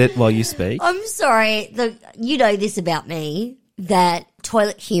edit while you speak?" I'm sorry. You know this about me, that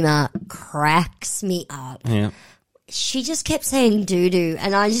toilet humor cracks me up. Yeah. She just kept saying doo-doo,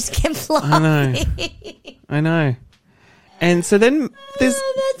 and I just kept laughing. I know. And so then there's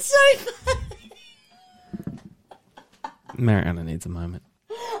Oh, that's so funny. Mariana needs a moment.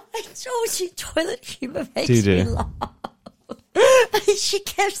 I told you toilet humor makes Doo-doo. me laugh. She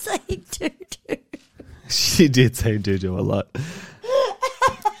kept saying doo-doo. She did say doo-doo a lot.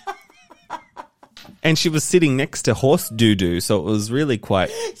 And she was sitting next to horse doo-doo, so it was really quite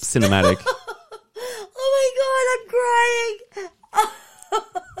cinematic. Oh my God, I'm crying.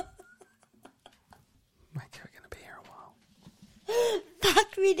 Okay, we're going to be here a while.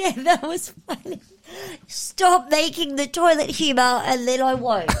 Fuck me, Dan, that was funny. Stop making the toilet humor and then I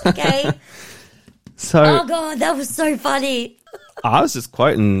won't, okay? So Oh God, that was so funny. I was just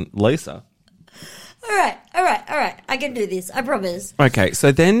quoting Lisa. All right. I can do this, I promise. Okay,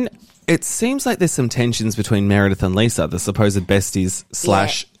 so then it seems like there's some tensions between Meredith and Lisa, the supposed besties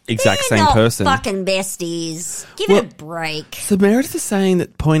 / exact They're same not person. fucking besties. Give Well- it a break. So Meredith is saying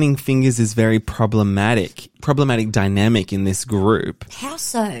that pointing fingers is very problematic dynamic in this group. How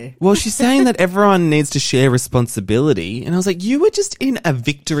so? Well, she's saying that everyone needs to share responsibility. And I was like, you were just in a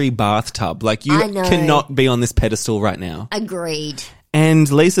victory bathtub. Like, you I know. cannot be on this pedestal right now. Agreed.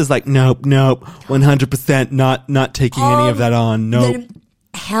 And Lisa's like, nope, 100% not taking any of that on. Nope,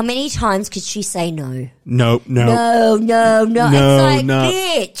 How many times could she say no? nope. No. No, It's like, no.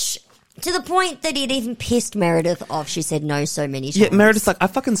 bitch. To the point that it even pissed Meredith off. She said no so many times. Yeah, Meredith's like, I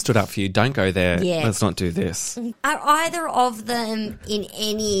fucking stood up for you. Don't go there. Yeah. Let's not do this. Are either of them in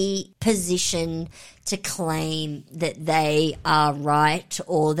any position to claim that they are right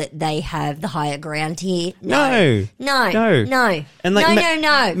or that they have the higher ground here? No. No. And like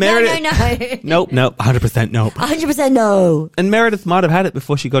no. Meredith- Nope, 100% nope. 100% no. And Meredith might have had it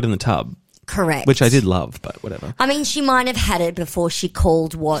before she got in the tub, Correct. which I did love, but whatever. I mean, she might have had it before she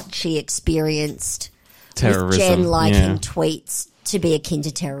called what she experienced Terrorism. with Jen liking yeah. tweets to be akin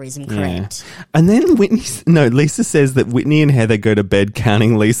to terrorism, correct? Yeah. And then Lisa says that Whitney and Heather go to bed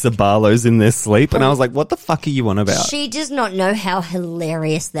counting Lisa Barlow's in their sleep. And I was like, what the fuck are you on about? She does not know how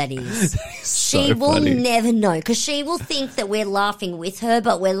hilarious that is. So She will funny. never know because she will think that we're laughing with her,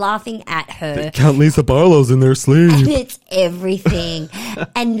 but we're laughing at her. Count Lisa Barlow's in their sleep. And it's everything.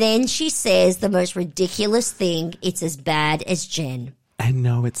 And then she says the most ridiculous thing, it's as bad as Jen. And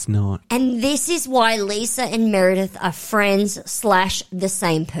no, it's not. And this is why Lisa and Meredith are friends / the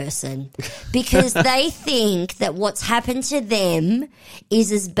same person. Because they think that what's happened to them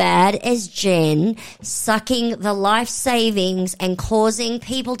is as bad as Jen sucking the life savings and causing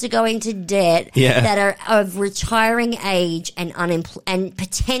people to go into debt that are of retiring age and and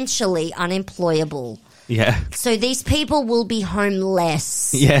potentially unemployable. Yeah. So these people will be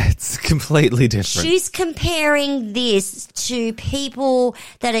homeless. Yeah, it's completely different. She's comparing this to people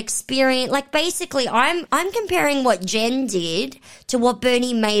that experience, like basically I'm comparing what Jen did to what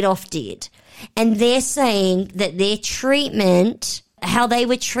Bernie Madoff did. And they're saying that their treatment, how they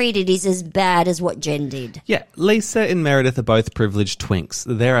were treated is as bad as what Jen did. Yeah, Lisa and Meredith are both privileged twinks.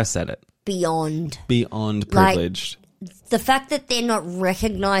 There, I said it. Beyond. Beyond Like- privileged. The fact that they're not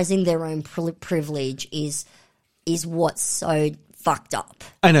recognizing their own privilege is what's so fucked up.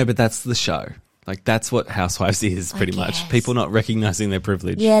 I know, but that's the show. Like, that's what Housewives is, pretty much. guess. People not recognizing their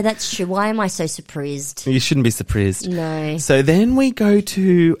privilege. Yeah, that's true. Why am I so surprised? You shouldn't be surprised. No. So then we go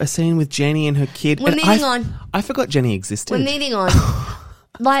to a scene with Jenny and her kid. We're and moving on. I forgot Jenny existed. We're moving on.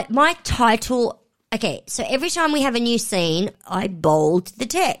 My title Okay, so every time we have a new scene, I bold the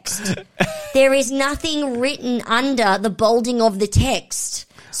text. There is nothing written under the bolding of the text.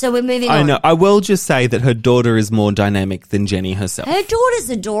 So we're moving on. I know. I will just say that her daughter is more dynamic than Jenny herself. Her daughter's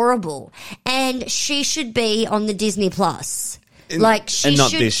adorable, and she should be on the Disney Plus. Like she and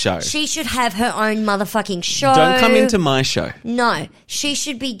not should, this show. She should have her own motherfucking show. Don't come into my show. No, she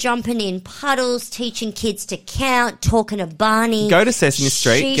should be jumping in puddles, teaching kids to count, talking to Barney. Go to Sesame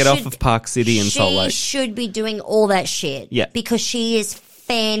Street, get off of Park City and Salt Lake. She should be doing all that shit. Yeah. Because she is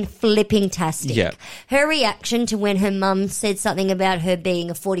fan-flipping-tastic. Yeah. Her reaction to when her mum said something about her being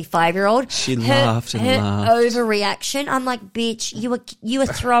a 45-year-old. She laughed and laughed. Overreaction. I'm like, bitch, you were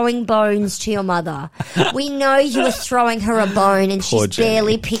throwing bones to your mother. We know you were throwing her a bone and Poor she's Jenny.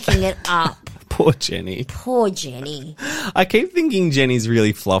 barely picking it up. Poor Jenny. Poor Jenny. I keep thinking Jenny's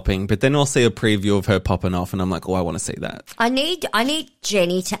really flopping, but then I'll see a preview of her popping off and I'm like, oh, I want to see that. I need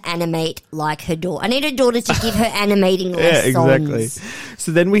Jenny to animate like her daughter. I need her daughter to give her animating lessons. Yeah, exactly.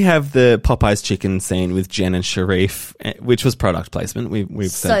 So then we have the Popeye's chicken scene with Jen and Sharif, which was product placement. We've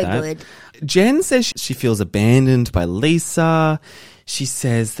said that. So good. Jen says she feels abandoned by Lisa. She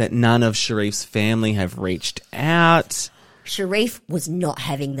says that none of Sharif's family have reached out. Sharif was not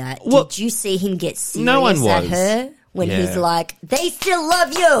having that. Well, Did you see him get serious no one at was. her when Yeah. he's like, they still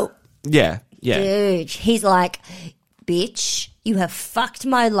love you? Yeah. Dude, he's like, bitch, you have fucked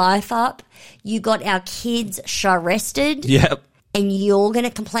my life up. You got our kids arrested. Yep. And you're going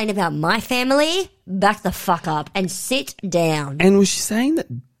to complain about my family? Back the fuck up and sit down. And was she saying that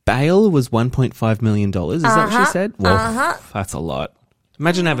bail was $1.5 million? Is that what she said? Well, that's a lot.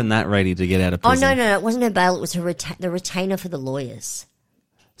 Imagine having that ready to get out of Oh, prison. no, it wasn't her bail. It was her the retainer for the lawyers.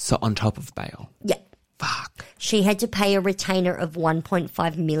 So on top of bail. Yeah. Fuck. She had to pay a retainer of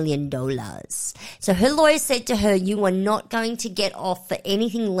 $1.5 million. So her lawyer said to her, you are not going to get off for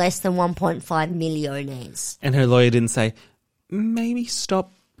anything less than 1.5 millionaires. And her lawyer didn't say, maybe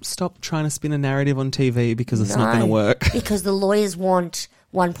stop trying to spin a narrative on TV because it's not going to work. Because the lawyers want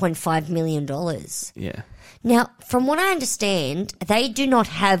 $1.5 million. Yeah. Now, from what I understand, they do not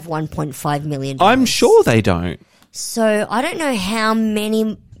have $1.5 million. I'm sure they don't. So I don't know how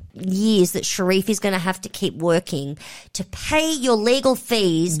many years that Sharif is going to have to keep working to pay your legal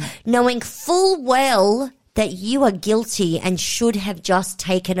fees, knowing full well that you are guilty and should have just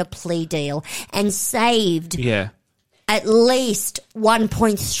taken a plea deal and saved Yeah. at least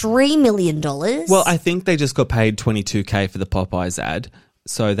 $1.3 million. Well, I think they just got paid $22K for the Popeyes ad.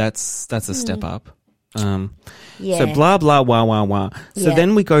 So that's a step up. Yeah. So blah, blah, wah, wah, wah. So Yeah.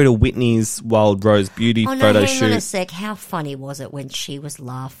 then we go to Whitney's Wild Rose Beauty Oh no, photo hang on a shoot. sec. How funny was it when she was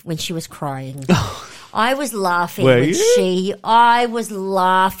crying? I was laughing Were when you? I was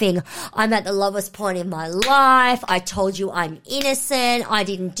laughing. I'm at the lowest point in my life. I told you I'm innocent. I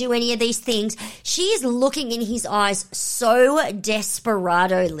didn't do any of these things. She is looking in his eyes so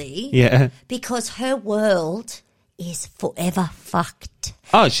desperately Yeah. because her world is forever fucked.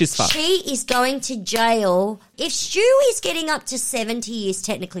 Oh, she's fucked. She is going to jail. If Stu is getting up to 70 years,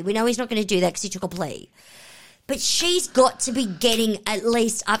 technically, we know he's not going to do that because he took a plea. But she's got to be getting at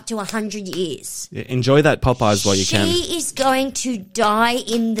least up to 100 years. Yeah, enjoy that Popeyes while you can. She is going to die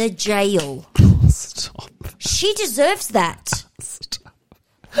in the jail. Stop. She deserves that. Stop.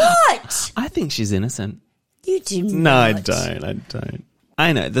 What? I think she's innocent. You do not. No, I don't.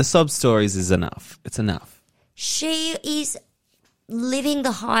 I know. The sob stories is enough. It's enough. She is living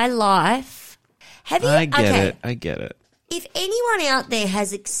the high life. Have you? I get okay. it. I get it. If anyone out there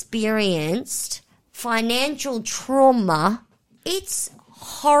has experienced financial trauma, it's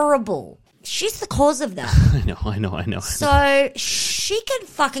horrible. She's the cause of that. I know. So she can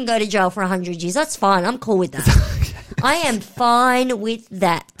fucking go to jail for 100 years. That's fine. I'm cool with that. I am fine with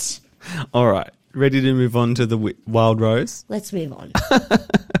that. All right. Ready to move on to the Wild Rose? Let's move on.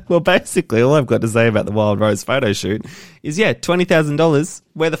 Well, basically, all I've got to say about the Wild Rose photo shoot is, $20,000.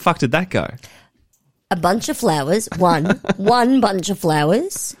 Where the fuck did that go? A bunch of flowers. One bunch of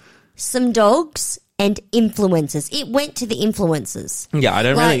flowers. Some dogs and influencers. It went to the influencers. Yeah, I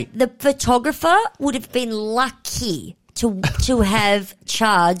don't Like, the photographer would have been lucky to have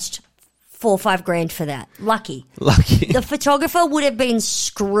charged $4 or $5 grand for that. Lucky. The photographer would have been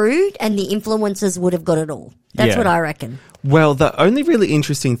screwed and the influencers would have got it all. That's Yeah. what I reckon. Well, the only really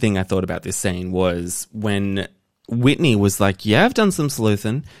interesting thing I thought about this scene was when Whitney was like, yeah, I've done some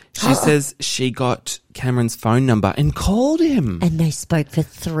sleuthing. She says she got Cameron's phone number and called him. And they spoke for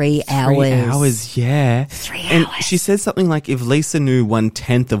 3 hours. 3 hours, yeah. 3 And hours. she says something like, if Lisa knew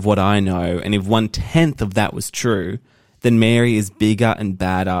 1/10 of what I know, and if 1/10 of that was true, then Mary is bigger and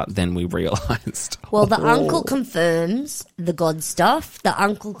badder than we realised. Well, the uncle confirms the God stuff. The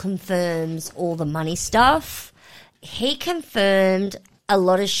uncle confirms all the money stuff. He confirmed a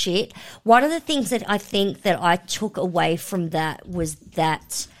lot of shit. One of the things that I think that I took away from that was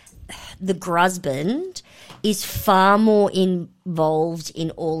that the husband is far more involved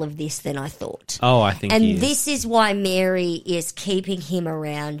in all of this than I thought. Oh, I think he And is. this is why Mary is keeping him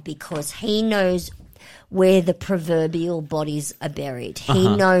around, because he knows where the proverbial bodies are buried.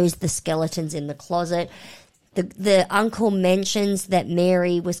 He knows the skeletons in the closet. The uncle mentions that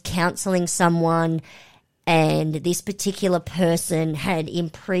Mary was counselling someone, and this particular person had in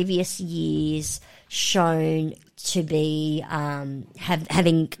previous years shown to be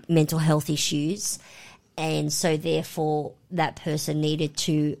having mental health issues. And so, therefore, that person needed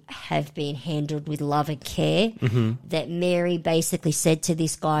to have been handled with love and care. Mm-hmm. That Mary basically said to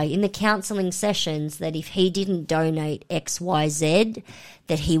this guy in the counselling sessions that if he didn't donate XYZ,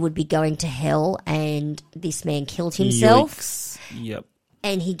 that he would be going to hell, and this man killed himself. Yikes. Yep.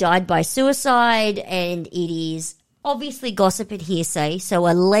 And he died by suicide, and it is obviously gossip and hearsay. So,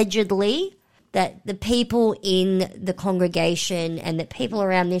 allegedly, that the people in the congregation and the people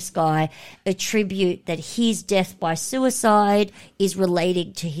around this guy attribute that his death by suicide is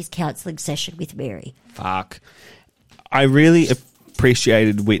related to his counselling session with Mary. Fuck. I really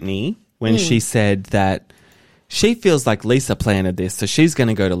appreciated Whitney when she said that she feels like Lisa planted this, so she's going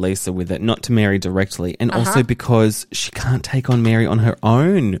to go to Lisa with it, not to Mary directly, and also because she can't take on Mary on her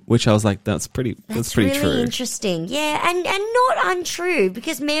own, which I was like, that's pretty really true. Interesting. Yeah, and not untrue,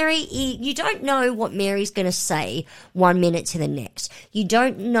 because Mary, you don't know what Mary's going to say 1 minute to the next. You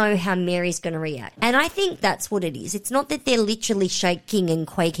don't know how Mary's going to react. And I think that's what it is. It's not that they're literally shaking and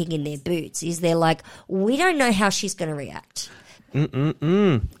quaking in their boots. Is they're like, we don't know how she's going to react. Do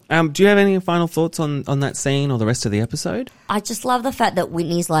you have any final thoughts on that scene or the rest of the episode? I just love the fact that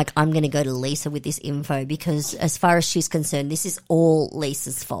Whitney's like, I'm going to go to Lisa with this info, because as far as she's concerned, this is all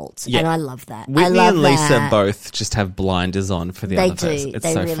Lisa's fault. Yeah. And I love that. Whitney I love and Lisa that. both just have blinders on for the other person. It's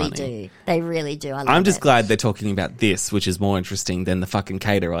They so really funny. do. They really do. I'm just glad they're talking about this, which is more interesting than the fucking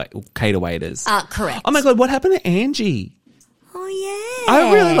cater waiters. Correct. Oh my God, what happened to Angie? Oh, yeah.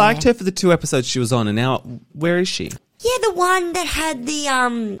 I really liked her for the 2 episodes she was on, and now where is she? Yeah, the one that had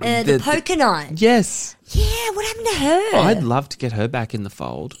the poker knife. Yes. Yeah, what happened to her? I'd love to get her back in the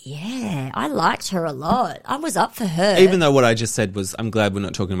fold. Yeah, I liked her a lot. I was up for her. Even though what I just said was, I'm glad we're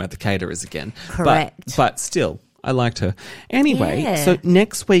not talking about the caterers again. Correct. But still, I liked her. Anyway, Yeah. so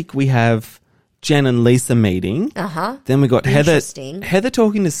next week we have Jen and Lisa meeting. Then we got Interesting. Heather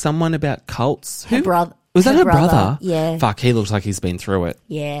talking to someone about cults. Her brother. Was that her brother? Yeah. Fuck, he looks like he's been through it.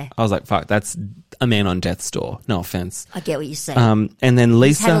 Yeah. I was like, fuck, that's a man on death's door. No offense. I get what you're saying. And then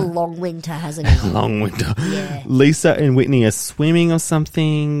Lisa. He's had a long winter, hasn't he? Long winter. Yeah. Lisa and Whitney are swimming or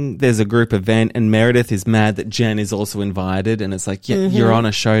something. There's a group event, and Meredith is mad that Jen is also invited, and it's like, yeah, you're on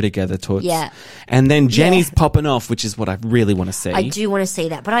a show together, Toots. Yeah. And then Jenny's Yeah. popping off, which is what I really want to see. I do want to see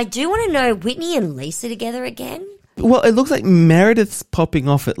that. But I do want to know Whitney and Lisa together again. Well, it looks like Meredith's popping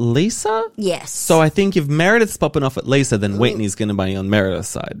off at Lisa. Yes. So I think if Meredith's popping off at Lisa, then Whitney's going to be on Meredith's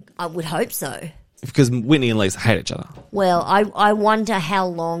side. I would hope so. Because Whitney and Lisa hate each other. Well, I wonder how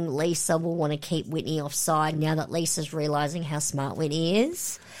long Lisa will want to keep Whitney offside now that Lisa's realising how smart Whitney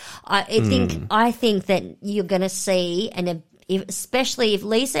is. I think that you're going to see, and especially if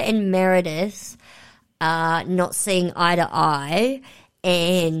Lisa and Meredith are not seeing eye to eye,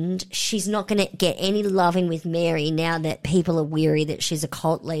 and she's not going to get any loving with Mary now that people are weary that she's a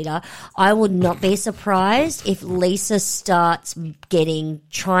cult leader, I would not be surprised if Lisa starts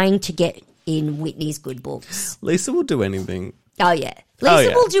trying to get in Whitney's good books. Lisa will do anything. Oh, yeah.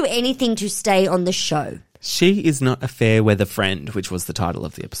 Lisa will do anything to stay on the show. She is not a fair weather friend, which was the title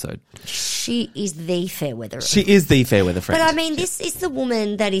of the episode. She is the fair weather. She is the fair weather friend. But I mean, this is the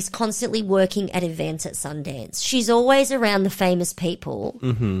woman that is constantly working at events at Sundance. She's always around the famous people.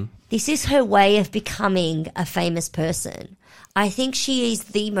 Mm-hmm. This is her way of becoming a famous person. I think she is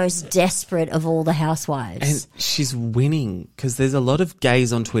the most desperate of all the housewives. And she's winning because there's a lot of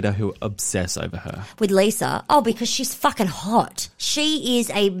gays on Twitter who obsess over her. With Lisa? Oh, because she's fucking hot. She is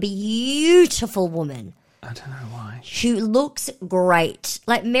a beautiful woman. I don't know why. Who looks great.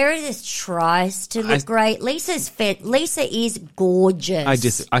 Like Meredith tries to look great. Lisa's fit. Lisa is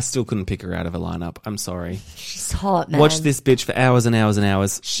gorgeous. I still couldn't pick her out of a lineup. I'm sorry. She's hot, man. Watched this bitch for hours and hours and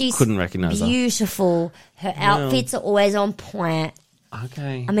hours. She's couldn't recognize her. Beautiful. Her outfits are always on point.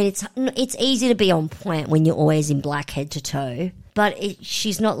 Okay. I mean, it's easy to be on point when you're always in black head to toe. But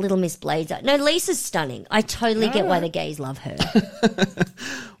she's not Little Miss Blazer. No, Lisa's stunning. I totally get why the gays love her.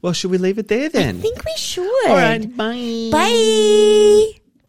 Well, should we leave it there then? I think we should. All right, bye. Bye.